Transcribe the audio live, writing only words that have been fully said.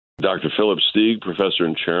Dr. Philip Stieg, Professor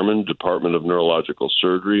and Chairman, Department of Neurological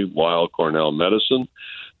Surgery, Weill Cornell Medicine,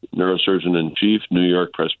 Neurosurgeon-in-Chief, New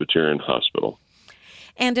York Presbyterian Hospital.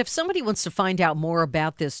 And if somebody wants to find out more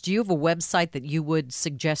about this, do you have a website that you would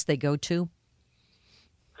suggest they go to?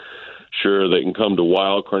 Sure, they can come to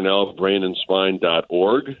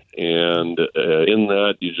weillcornellbrainandspine.org, and in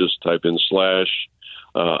that you just type in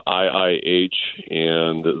 /IIH,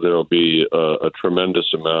 and there'll be a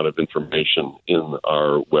tremendous amount of information in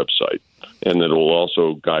our website, and it will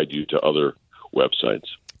also guide you to other websites.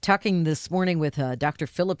 Talking this morning with Dr.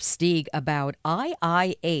 Philip Stieg about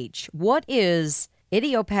IIH. What is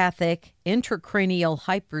idiopathic intracranial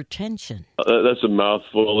hypertension? That's a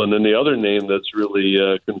mouthful. And then the other name that's really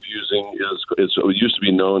confusing is it used to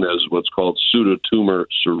be known as what's called Pseudotumor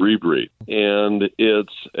cerebri. And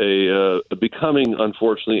it's becoming,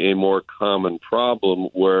 unfortunately, a more common problem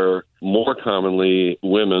where more commonly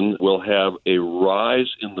women will have a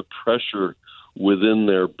rise in the pressure within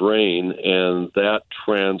their brain, and that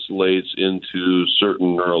translates into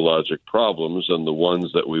certain neurologic problems, and the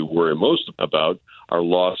ones that we worry most about are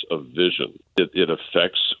loss of vision. It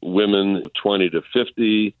affects women 20 to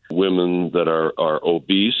 50, women that are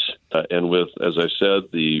obese, and with, as I said,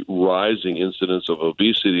 the rising incidence of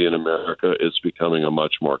obesity in America, it's becoming a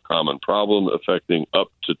much more common problem, affecting up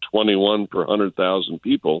to 21 per 100,000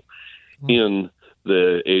 people in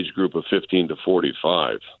the age group of 15 to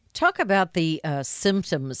 45. Talk about the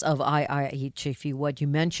symptoms of IIH, if you would. You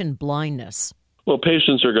mentioned blindness. Well,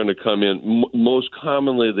 patients are going to come in. Most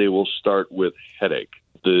commonly, they will start with headache.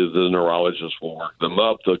 The neurologist will work them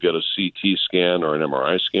up. They'll get a CT scan or an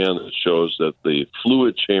MRI scan that shows that the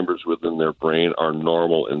fluid chambers within their brain are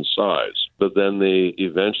normal in size. But then they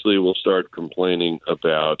eventually will start complaining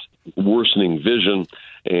about worsening vision,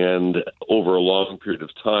 and over a long period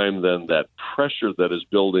of time, then that pressure that is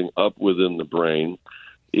building up within the brain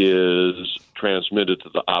is transmitted to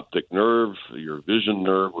the optic nerve, your vision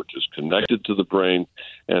nerve, which is connected to the brain.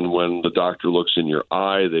 And when the doctor looks in your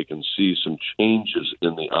eye, they can see some changes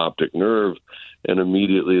in the optic nerve, and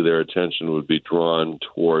immediately their attention would be drawn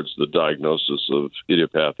towards the diagnosis of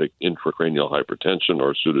idiopathic intracranial hypertension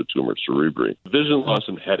or pseudotumor cerebri. Vision loss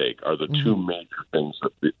and headache are the two major things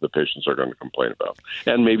that the patients are going to complain about.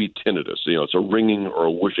 And maybe tinnitus. It's a ringing or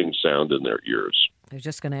a whooshing sound in their ears. I was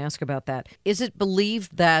just going to ask about that. Is it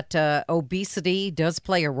believed that obesity does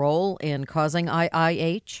play a role in causing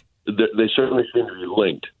IIH? They certainly seem to be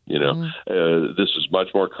linked. This is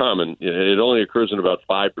much more common. It only occurs in about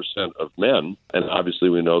 5% of men, and obviously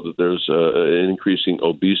we know that there's an increasing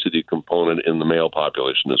obesity component in the male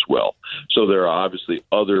population as well. So there are obviously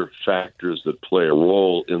other factors that play a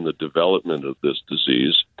role in the development of this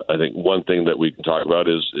disease. I think one thing that we can talk about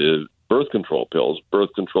is birth control pills.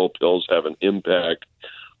 Birth control pills have an impact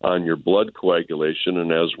on your blood coagulation,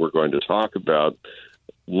 and as we're going to talk about,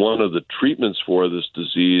 one of the treatments for this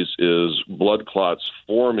disease is blood clots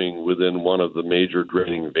forming within one of the major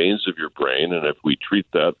draining veins of your brain, and if we treat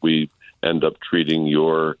that, we end up treating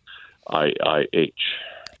your IIH.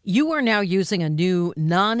 You are now using a new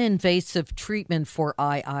non-invasive treatment for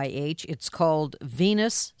IIH. It's called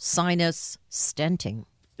Venous Sinus Stenting.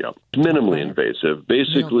 Yeah, minimally invasive.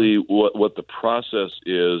 Basically, what the process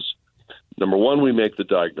is, number one, we make the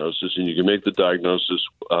diagnosis, and you can make the diagnosis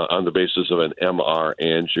on the basis of an MR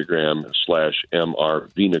angiogram/MR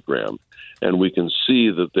venogram. And we can see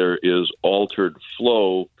that there is altered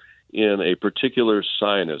flow in a particular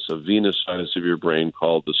sinus, a venous sinus of your brain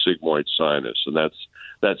called the sigmoid sinus. And that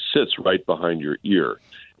sits right behind your ear.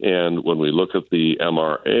 And when we look at the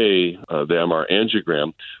MRA, the MR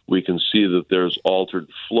angiogram, we can see that there's altered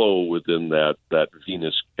flow within that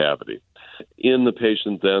venous cavity. In the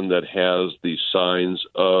patient then that has the signs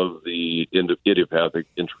of the idiopathic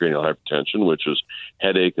intracranial hypertension, which is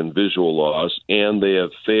headache and visual loss, and they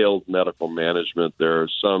have failed medical management, there are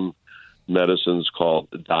some medicines called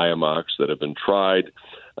Diamox that have been tried.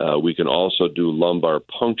 We can also do lumbar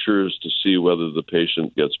punctures to see whether the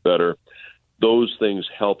patient gets better. Those things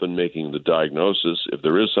help in making the diagnosis. If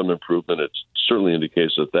there is some improvement, it certainly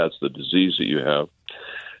indicates that that's the disease that you have.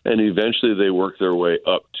 And eventually they work their way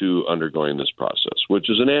up to undergoing this process, which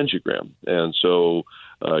is an angiogram. And so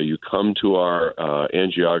you come to our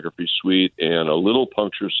angiography suite, and a little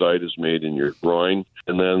puncture site is made in your groin.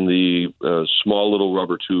 And then the small little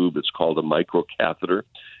rubber tube, it's called a microcatheter,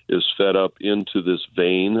 is fed up into this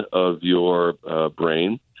vein of your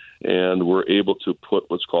brain. And we're able to put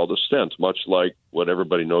what's called a stent, much like what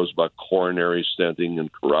everybody knows about coronary stenting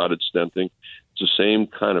and carotid stenting. It's the same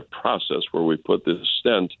kind of process where we put this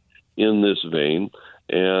stent in this vein,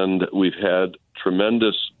 and we've had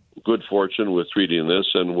tremendous good fortune with treating this,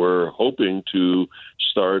 and we're hoping to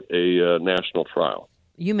start a national trial.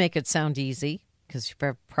 You make it sound easy because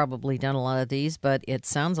you've probably done a lot of these, but it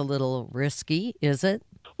sounds a little risky, is it?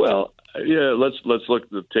 Well, yeah, let's put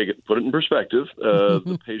it in perspective.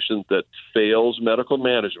 The patient that fails medical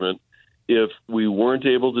management, if we weren't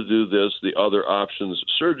able to do this, the other options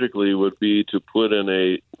surgically would be to put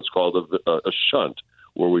in what's called a shunt,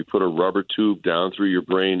 where we put a rubber tube down through your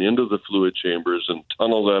brain into the fluid chambers and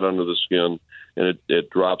tunnel that under the skin, and it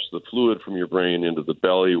drops the fluid from your brain into the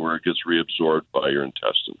belly where it gets reabsorbed by your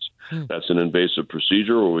intestines. That's an invasive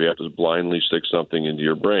procedure where we have to blindly stick something into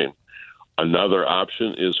your brain. Another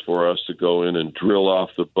option is for us to go in and drill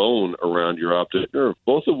off the bone around your optic nerve,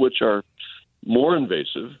 both of which are more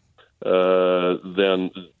invasive than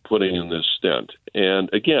putting in this stent. And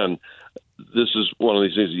again, this is one of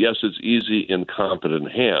these things. Yes, it's easy in competent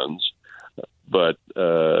hands, but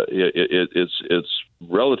it's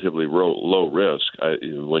relatively low risk.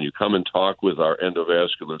 When you come and talk with our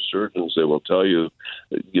endovascular surgeons, they will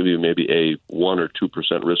give you maybe a 1 or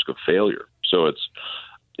 2% risk of failure. So it's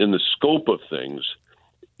in the scope of things.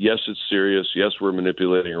 Yes, it's serious. Yes, we're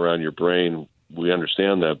manipulating around your brain. We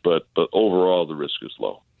understand that, but overall, the risk is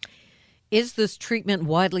low. Is this treatment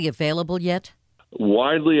widely available yet?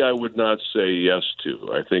 Widely, I would not say yes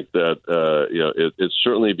to. I think that it's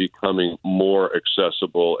certainly becoming more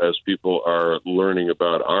accessible as people are learning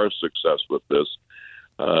about our success with this.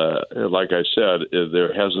 Like I said,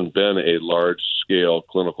 there hasn't been a large-scale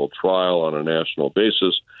clinical trial on a national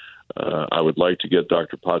basis. I would like to get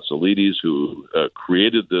Dr. Patsalides, who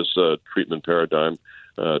created this treatment paradigm,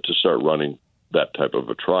 to start running that type of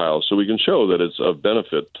a trial so we can show that it's of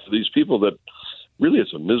benefit to these people that really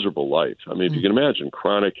it's a miserable life. I mean, if you can imagine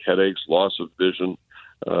chronic headaches, loss of vision,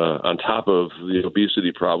 on top of the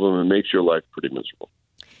obesity problem, it makes your life pretty miserable.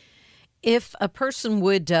 If a person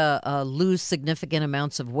would lose significant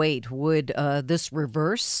amounts of weight, would this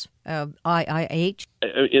reverse IIH?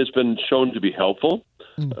 It's been shown to be helpful.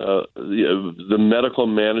 The medical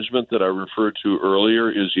management that I referred to earlier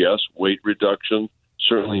is, yes, weight reduction,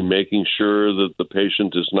 certainly making sure that the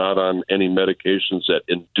patient is not on any medications that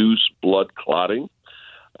induce blood clotting.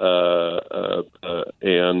 Then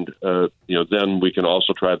we can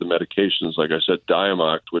also try the medications, like I said,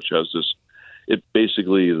 Diamoct, which has this, it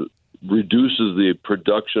basically reduces the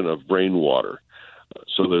production of brain water.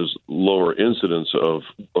 So there's lower incidence of,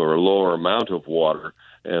 or a lower amount of water,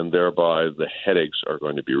 and thereby the headaches are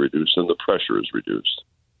going to be reduced and the pressure is reduced.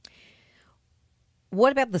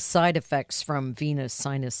 What about the side effects from venous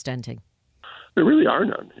sinus stenting? There really are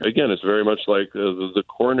none. Again, it's very much like the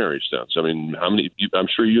coronary stents. I mean, I'm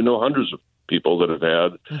sure you know hundreds of people that have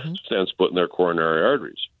had stents put in their coronary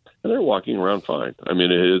arteries, and they're walking around fine. I mean,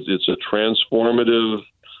 it's a transformative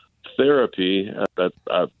therapy that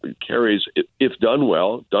carries, if done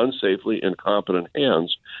well, done safely, in competent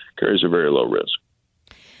hands, carries a very low risk.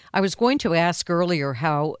 I was going to ask earlier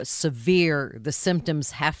how severe the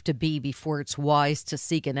symptoms have to be before it's wise to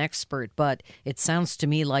seek an expert, but it sounds to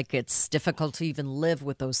me like it's difficult to even live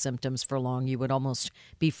with those symptoms for long. You would almost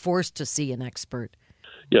be forced to see an expert.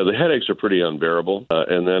 Yeah, the headaches are pretty unbearable.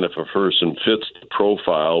 And then if a person fits the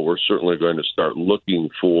profile, we're certainly going to start looking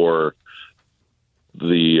for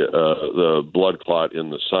the blood clot in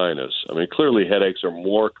the sinus. I mean, clearly headaches are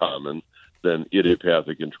more common than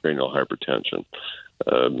idiopathic intracranial hypertension.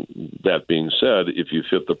 That being said, if you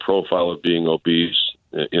fit the profile of being obese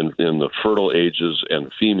in the fertile ages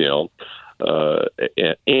and female,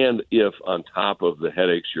 and if on top of the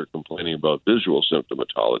headaches you're complaining about visual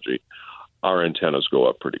symptomatology, our antennas go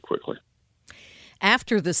up pretty quickly.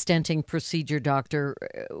 After the stenting procedure, doctor,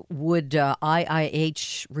 would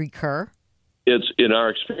IIH recur? It's in our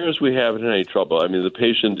experience, we haven't had any trouble. I mean, the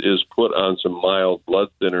patient is put on some mild blood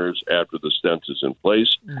thinners after the stent is in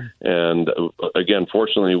place. And again,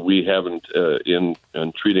 fortunately, we haven't in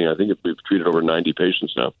treating, I think we've treated over 90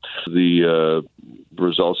 patients now. The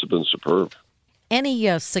results have been superb.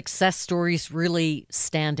 Any success stories really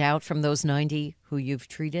stand out from those 90 who you've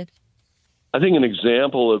treated? I think an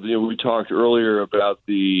example of, we talked earlier about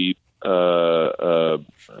the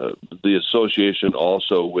association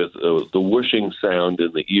also with the whooshing sound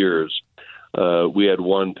in the ears. We had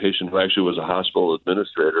one patient who actually was a hospital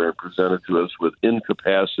administrator and presented to us with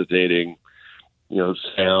incapacitating,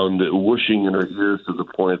 sound whooshing in her ears to the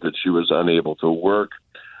point that she was unable to work.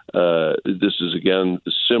 This is, again,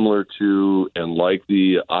 similar to and like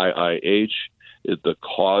the IIH. The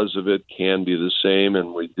cause of it can be the same,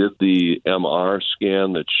 and we did the MR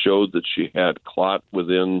scan that showed that she had clot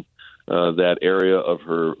within that area of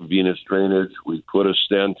her venous drainage. We put a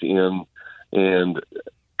stent in, and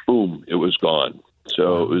boom, it was gone.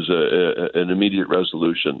 So it was an immediate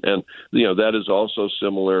resolution. And, that is also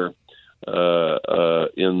similar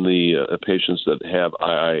in the patients that have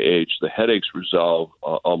IIH. The headaches resolve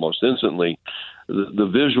almost instantly. The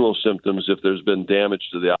visual symptoms, if there's been damage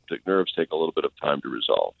to the optic nerves, take a little bit of time to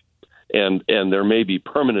resolve. And there may be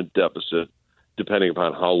permanent deficit depending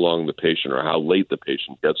upon how long the patient or how late the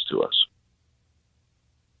patient gets to us.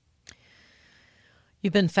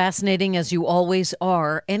 You've been fascinating, as you always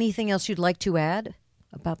are. Anything else you'd like to add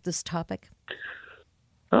about this topic?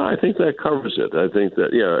 I think that covers it. I think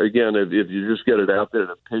that, again, if you just get it out there,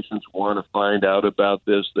 and if patients want to find out about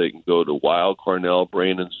this, they can go to Weill Cornell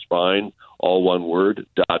Brain and Spine, all one word,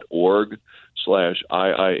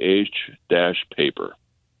 .org/IIH-paper.